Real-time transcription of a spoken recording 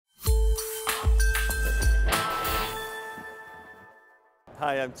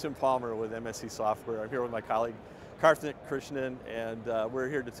Hi, I'm Tim Palmer with MSC Software. I'm here with my colleague Karthik Krishnan, and we're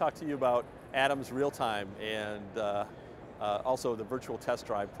here to talk to you about Adams Real-Time and also the virtual test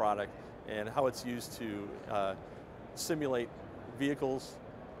drive product and how it's used to simulate vehicles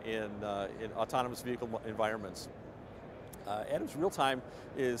in autonomous vehicle environments. Adams Real-Time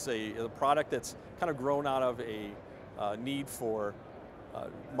is a product that's kind of grown out of a need for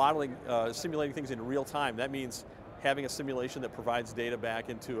modeling, simulating things in real time. That means having a simulation that provides data back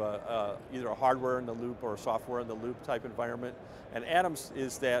into either a hardware in the loop or a software in the loop type environment. And Adams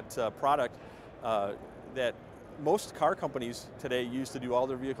is that product that most car companies today use to do all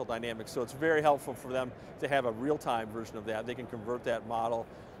their vehicle dynamics, so it's very helpful for them to have a real-time version of that. They can convert that model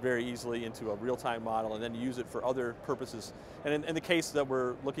very easily into a real-time model and then use it for other purposes. And in the case that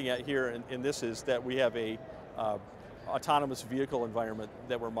we're looking at here in this is that we have a autonomous vehicle environment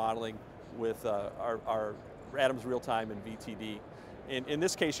that we're modeling with our Adams Real-Time and VTD. In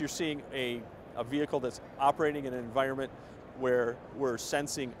this case, you're seeing a vehicle that's operating in an environment where we're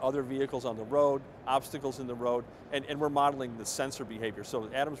sensing other vehicles on the road, obstacles in the road, and we're modeling the sensor behavior. So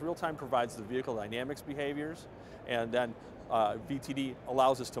Adams Real-Time provides the vehicle dynamics behaviors, and then VTD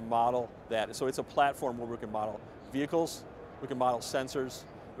allows us to model that. So it's a platform where we can model vehicles, we can model sensors,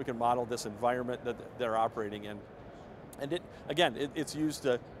 we can model this environment that they're operating in. And it's used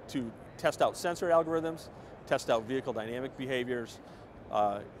to test out sensor algorithms, test out vehicle dynamic behaviors,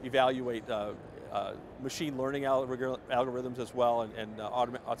 evaluate machine learning algorithms as well, and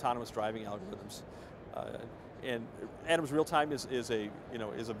autonomous driving algorithms. And Adams Real-Time is a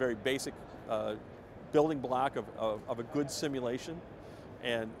very basic building block of a good simulation,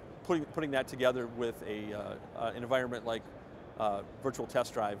 and putting that together with an environment like virtual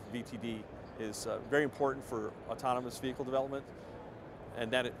test drive, VTD, is very important for autonomous vehicle development. And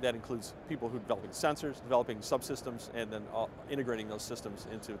that includes people who are developing sensors, developing subsystems, and then integrating those systems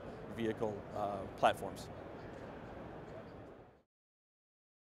into vehicle platforms.